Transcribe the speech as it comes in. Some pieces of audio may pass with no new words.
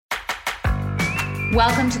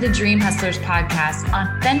Welcome to the Dream Hustlers podcast,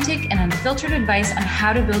 authentic and unfiltered advice on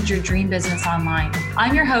how to build your dream business online.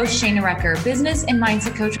 I'm your host, Shayna Recker, business and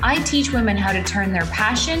mindset coach. I teach women how to turn their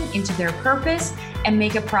passion into their purpose and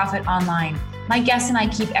make a profit online. My guests and I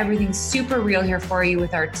keep everything super real here for you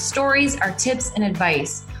with our stories, our tips, and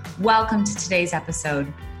advice. Welcome to today's episode.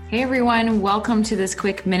 Hey everyone, welcome to this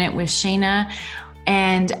quick minute with Shayna.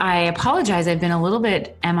 And I apologize, I've been a little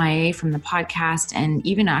bit MIA from the podcast and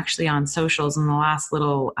even actually on socials in the last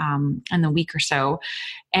in the week or so.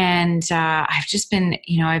 And I've just been,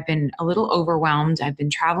 I've been a little overwhelmed. I've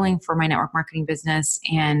been traveling for my network marketing business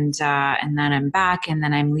and then I'm back and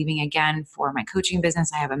then I'm leaving again for my coaching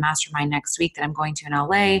business. I have a mastermind next week that I'm going to in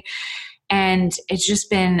LA. And it's just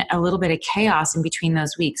been a little bit of chaos in between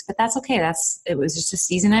those weeks, but that's okay. It was just a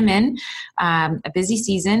season I'm in, a busy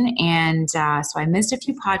season. And so I missed a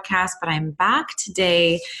few podcasts, but I'm back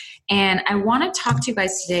today. And I want to talk to you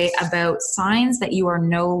guys today about signs that you are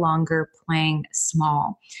no longer playing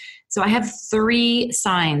small. So I have 3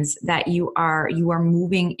 signs that you are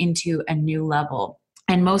moving into a new level.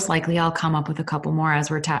 And most likely I'll come up with a couple more as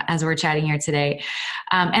we're chatting here today.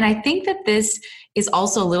 And I think that this is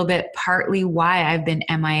also a little bit partly why I've been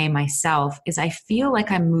MIA myself, is I feel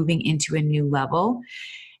like I'm moving into a new level.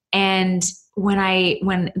 And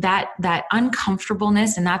when that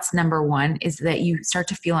uncomfortableness, and that's number one, is that you start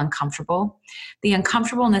to feel uncomfortable. The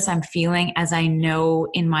uncomfortableness I'm feeling as I know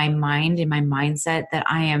in my mind, in my mindset, that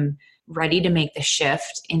I am ready to make the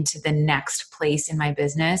shift into the next place in my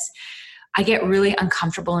business, I get really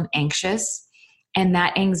uncomfortable and anxious. And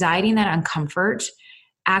that anxiety and that uncomfort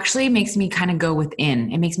actually makes me kind of go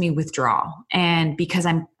within. It makes me withdraw. And because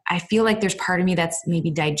I feel like there's part of me that's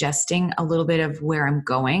maybe digesting a little bit of where I'm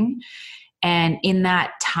going. And in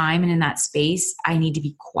that time and in that space, I need to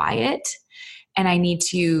be quiet and I need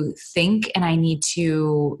to think and I need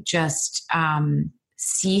to just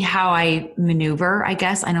see how I maneuver, I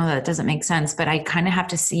guess. I know that doesn't make sense, but I kind of have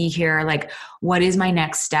to see here, like, what is my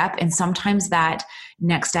next step? And sometimes that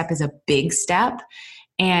next step is a big step.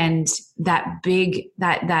 And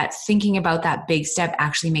that thinking about that big step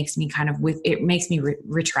actually makes me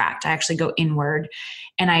retract. I actually go inward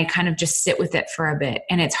and I kind of just sit with it for a bit.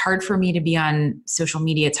 And it's hard for me to be on social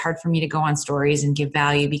media. It's hard for me to go on stories and give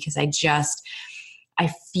value because I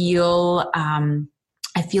feel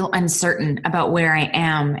uncertain about where I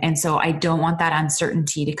am. And so I don't want that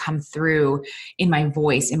uncertainty to come through in my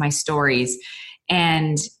voice, in my stories.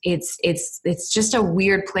 And it's just a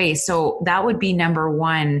weird place. So that would be number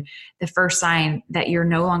one. The first sign that you're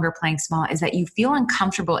no longer playing small is that you feel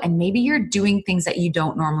uncomfortable and maybe you're doing things that you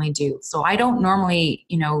don't normally do. So I don't normally,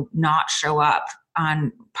 not show up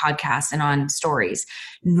on podcasts and on stories.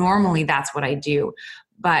 Normally that's what I do.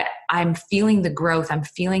 But I'm feeling the growth, I'm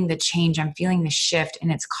feeling the change, I'm feeling the shift,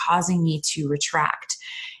 and it's causing me to retract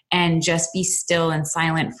and just be still and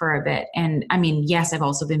silent for a bit. And I mean, yes, I've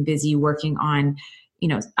also been busy working on,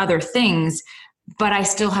 other things, but I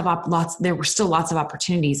still have there were still lots of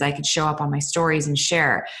opportunities I could show up on my stories and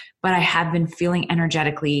share, but I have been feeling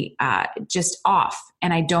energetically just off.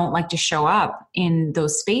 And I don't like to show up in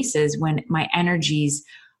those spaces when my energies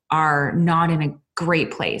are not in a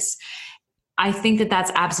great place. I think that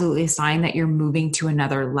that's absolutely a sign that you're moving to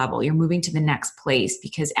another level. You're moving to the next place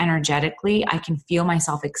because energetically I can feel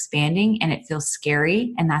myself expanding and it feels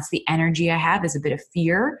scary. And that's the energy I have, is a bit of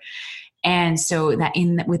fear. And so that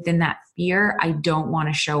within that fear, I don't want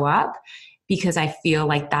to show up because I feel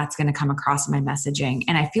like that's going to come across in my messaging.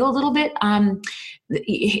 And I feel a little bit,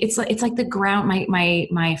 it's like the ground,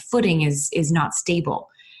 my footing is not stable.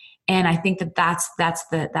 And I think that's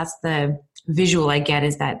the visual I get,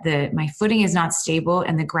 is that my footing is not stable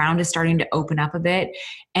and the ground is starting to open up a bit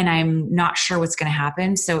and I'm not sure what's going to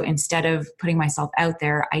happen. So instead of putting myself out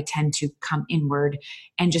there, I tend to come inward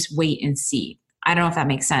and just wait and see. I don't know if that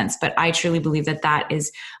makes sense, but I truly believe that that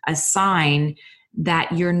is a sign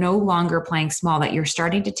that you're no longer playing small, that you're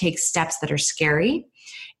starting to take steps that are scary,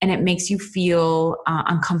 and it makes you feel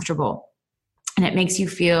uncomfortable. And it makes you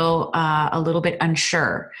feel a little bit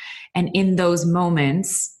unsure. And in those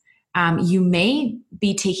moments, you may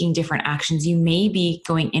be taking different actions. You may be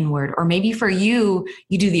going inward, or maybe for you,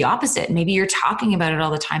 you do the opposite. Maybe you're talking about it all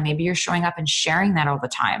the time. Maybe you're showing up and sharing that all the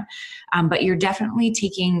time. But you're definitely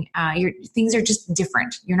taking, things are just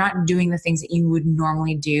different. You're not doing the things that you would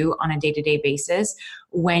normally do on a day-to-day basis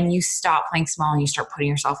when you stop playing small and you start putting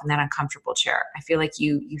yourself in that uncomfortable chair. I feel like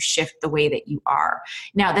you shift the way that you are.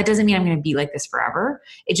 Now, that doesn't mean I'm going to be like this forever.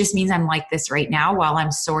 It just means I'm like this right now while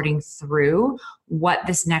I'm sorting through what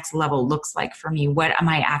this next level looks like for me. What am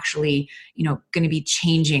I actually, going to be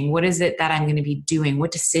changing? What is it that I'm going to be doing?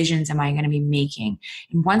 What decisions am I going to be making?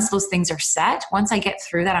 And once those things are set, once I get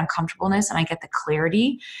through that uncomfortableness and I get the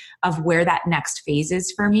clarity of where that next phase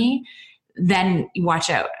is for me, then watch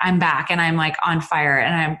out. I'm back and I'm like on fire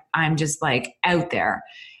and I'm just like out there.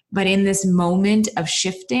 But in this moment of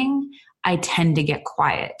shifting, I tend to get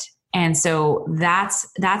quiet. And so that's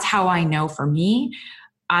how I know for me,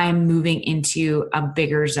 I'm moving into a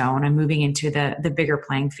bigger zone. I'm moving into the bigger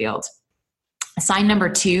playing field. Sign number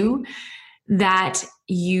 2, that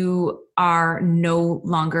you are no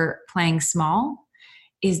longer playing small,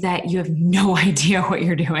 is that you have no idea what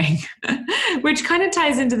you're doing, which kind of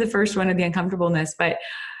ties into the first one of the uncomfortableness. But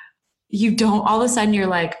you don't, all of a sudden you're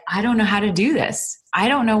like, I don't know how to do this. I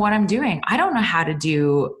don't know what I'm doing. I don't know how to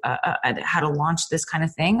do, how to launch this kind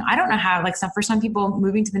of thing. I don't know how, for some people,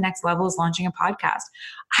 moving to the next level is launching a podcast.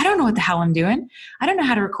 I don't know what the hell I'm doing. I don't know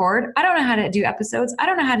how to record. I don't know how to do episodes. I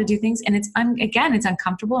don't know how to do things. And it's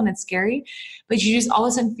uncomfortable and it's scary, but you just all of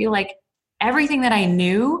a sudden feel like everything that I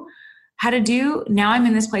knew how to do, now I'm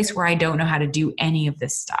in this place where I don't know how to do any of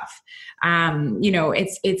this stuff.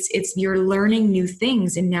 It's you're learning new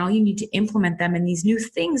things and now you need to implement them. And these new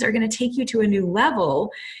things are going to take you to a new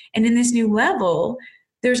level. And in this new level,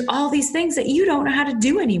 there's all these things that you don't know how to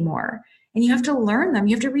do anymore. And you have to learn them.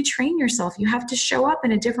 You have to retrain yourself. You have to show up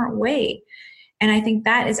in a different way. And I think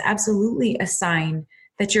that is absolutely a sign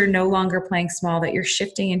that you're no longer playing small, that you're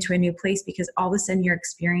shifting into a new place, because all of a sudden you're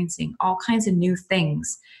experiencing all kinds of new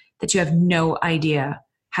things that you have no idea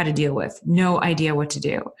how to deal with, no idea what to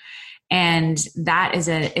do. And that is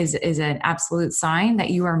an absolute sign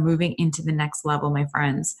that you are moving into the next level, my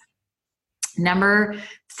friends. Number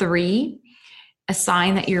 3, a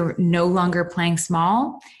sign that you're no longer playing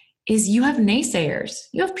small, is you have naysayers.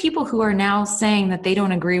 You have people who are now saying that they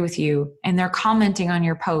don't agree with you, and they're commenting on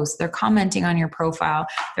your posts, they're commenting on your profile,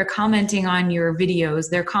 they're commenting on your videos,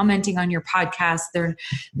 they're commenting on your podcast,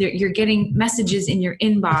 you're getting messages in your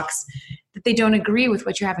inbox that they don't agree with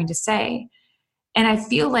what you're having to say. And I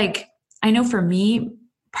feel like, I know for me,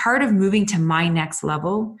 part of moving to my next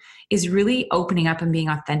level is really opening up and being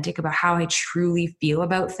authentic about how I truly feel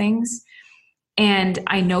about things. And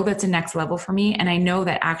I know that's a next level for me. And I know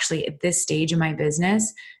that actually at this stage in my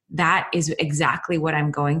business, that is exactly what I'm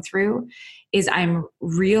going through, is I'm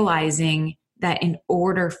realizing that in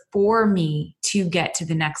order for me to get to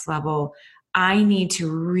the next level, I need to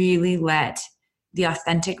really let the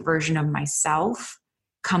authentic version of myself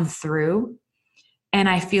come through. And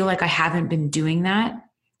I feel like I haven't been doing that.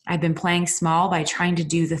 I've been playing small by trying to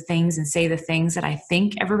do the things and say the things that I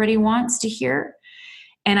think everybody wants to hear.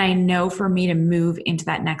 And I know for me to move into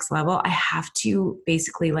that next level, I have to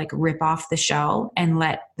basically rip off the shell and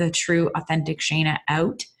let the true authentic Shayna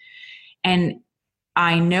out. And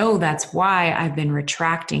I know that's why I've been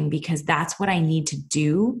retracting, because that's what I need to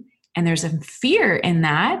do. And there's a fear in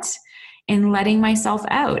that, in letting myself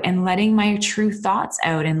out and letting my true thoughts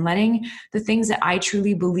out and letting the things that I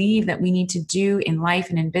truly believe that we need to do in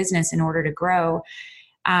life and in business in order to grow.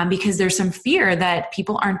 Because there's some fear that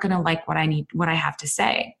people aren't going to like what I have to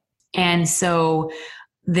say. And so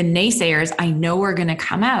the naysayers, I know, are going to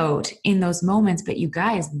come out in those moments, but you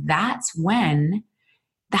guys, that's when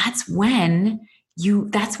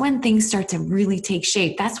things start to really take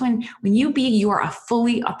shape. That's when you be your a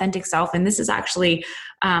fully authentic self. And this is actually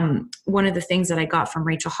one of the things that I got from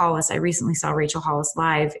Rachel Hollis. I recently saw Rachel Hollis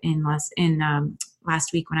live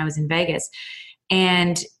last week when I was in Vegas.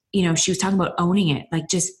 And she was talking about owning it,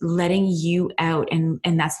 just letting you out. And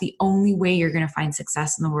that's the only way you're going to find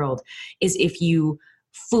success in the world, is if you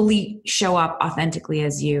fully show up authentically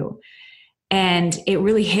as you. And it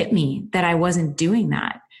really hit me that I wasn't doing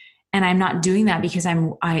that. And I'm not doing that because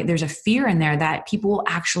there's a fear in there that people will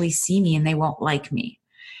actually see me and they won't like me.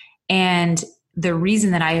 And the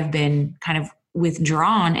reason that I have been kind of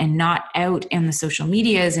withdrawn and not out in the social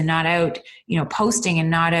medias and not out, posting and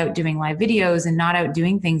not out doing live videos and not out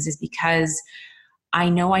doing things is because I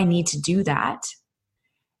know I need to do that.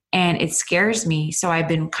 And it scares me. So I've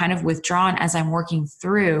been kind of withdrawn as I'm working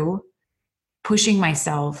through pushing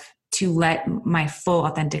myself to let my full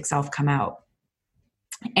authentic self come out.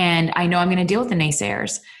 And I know I'm going to deal with the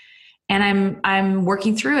naysayers, and I'm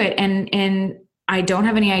working through it. And I don't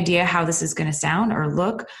have any idea how this is going to sound or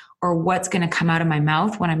look or what's going to come out of my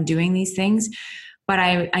mouth when I'm doing these things, but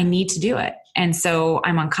I need to do it. And so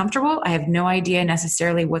I'm uncomfortable. I have no idea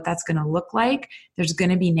necessarily what that's going to look like. There's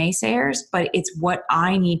going to be naysayers, but it's what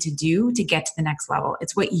I need to do to get to the next level.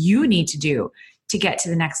 It's what you need to do to get to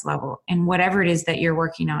the next level. And whatever it is that you're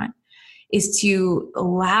working on is to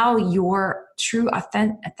allow your true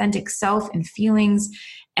authentic self and feelings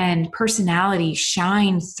and personality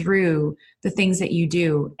shine through the things that you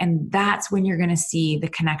do. And that's when you're going to see the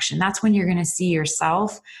connection. That's when you're going to see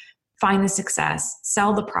yourself find the success,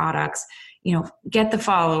 sell the products, get the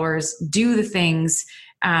followers, do the things,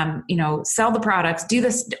 sell the products, do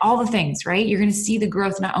this, all the things, right? You're going to see the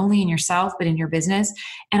growth not only in yourself, but in your business.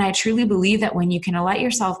 And I truly believe that when you can let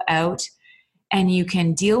yourself out and you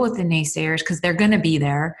can deal with the naysayers, because they're going to be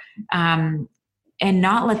there, and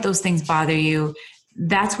not let those things bother you,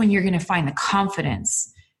 that's when you're going to find the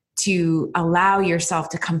confidence to allow yourself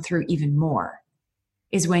to come through even more.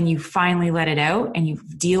 Is when you finally let it out and you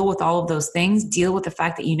deal with all of those things, deal with the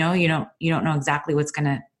fact that you don't know exactly what's going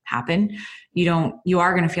to happen. You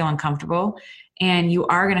are going to feel uncomfortable, and you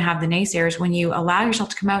are going to have the naysayers. When you allow yourself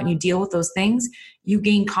to come out and you deal with those things, you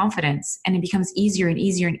gain confidence, and it becomes easier and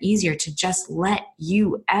easier and easier to just let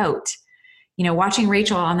you out. Watching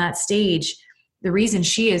Rachel on that stage, the reason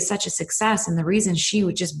she is such a success and the reason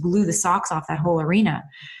she just blew the socks off that whole arena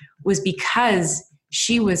was because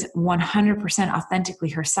she was 100% authentically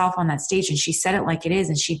herself on that stage, and she said it like it is,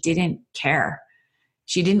 and she didn't care.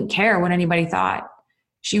 She didn't care what anybody thought.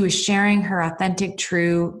 She was sharing her authentic,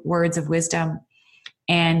 true words of wisdom,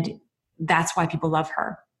 and that's why people love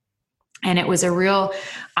her. And it was a real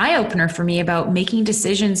eye-opener for me about making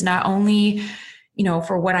decisions not only,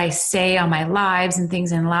 for what I say on my lives and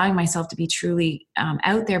things and allowing myself to be truly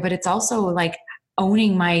out there, but it's also like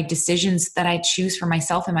owning my decisions that I choose for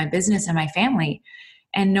myself and my business and my family.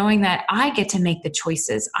 And knowing that I get to make the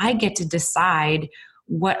choices, I get to decide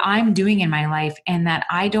what I'm doing in my life, and that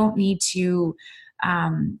I don't need to,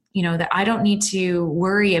 that I don't need to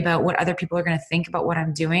worry about what other people are going to think about what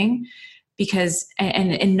I'm doing, because,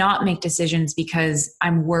 and not make decisions because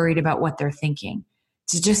I'm worried about what they're thinking.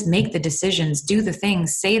 To just make the decisions, do the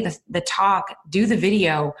things, say the talk, do the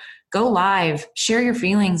video, go live, share your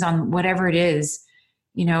feelings on whatever it is.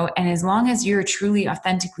 And as long as you're truly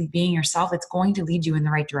authentically being yourself, it's going to lead you in the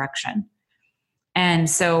right direction. And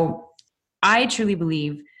so I truly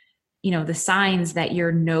believe, the signs that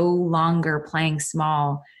you're no longer playing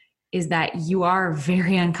small is that you are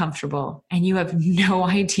very uncomfortable and you have no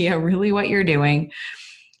idea really what you're doing.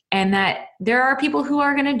 And that there are people who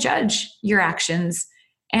are going to judge your actions,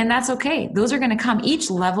 and that's okay. Those are going to come. Each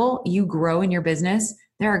level you grow in your business,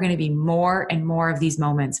 there are going to be more and more of these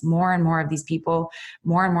moments, more and more of these people,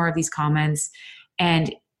 more and more of these comments.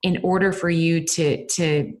 And in order for you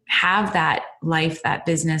to have that life, that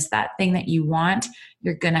business, that thing that you want,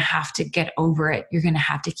 you're going to have to get over it. You're going to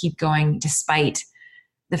have to keep going despite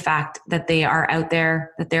the fact that they are out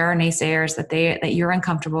there, that there are naysayers, that you're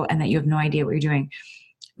uncomfortable and that you have no idea what you're doing.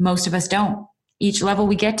 Most of us don't. Each level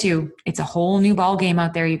we get to, it's a whole new ball game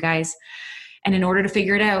out there, you guys. And in order to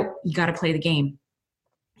figure it out, you got to play the game.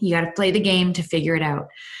 You got to play the game to figure it out.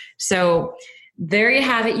 So there you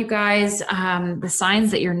have it, you guys. The signs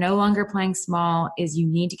that you're no longer playing small is you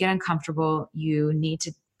need to get uncomfortable. You need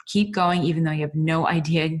to keep going, even though you have no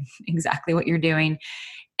idea exactly what you're doing.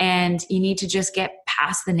 And you need to just get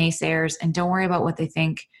past the naysayers and don't worry about what they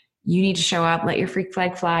think. You need to show up, let your freak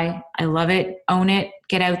flag fly. I love it. Own it.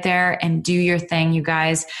 Get out there and do your thing, you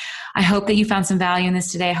guys. I hope that you found some value in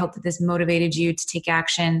this today. I hope that this motivated you to take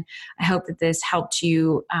action. I hope that this helped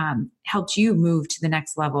you move to the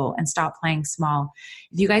next level and stop playing small.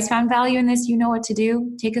 If you guys found value in this, you know what to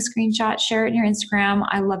do. Take a screenshot, share it in your Instagram.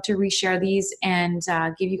 I love to reshare these and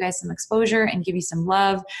give you guys some exposure and give you some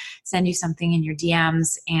love, send you something in your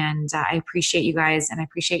DMs. And I appreciate you guys, and I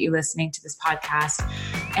appreciate you listening to this podcast.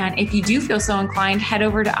 And if you do feel so inclined, head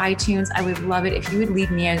over to iTunes. I would love it if you would leave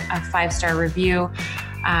me a 5-star review.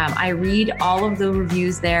 I read all of the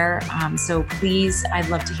reviews there. So please, I'd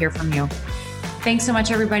love to hear from you. Thanks so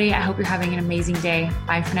much, everybody. I hope you're having an amazing day.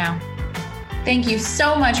 Bye for now. Thank you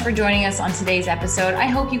so much for joining us on today's episode. I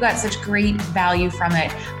hope you got such great value from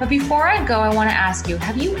it. But before I go, I want to ask you,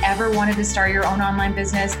 have you ever wanted to start your own online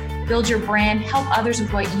business, build your brand, help others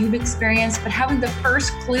with what you've experienced, but having the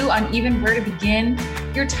first clue on even where to begin?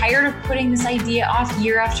 You're tired of putting this idea off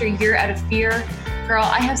year after year out of fear? Girl,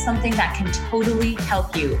 I have something that can totally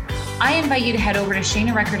help you. I invite you to head over to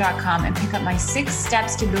ShaynaRecker.com and pick up my 6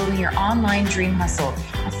 steps to building your online dream hustle,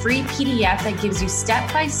 a free PDF that gives you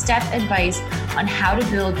step-by-step advice on how to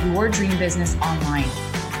build your dream business online.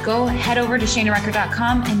 Go head over to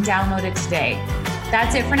ShaynaRecker.com and download it today.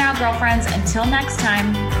 That's it for now, girlfriends. Until next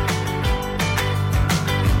time.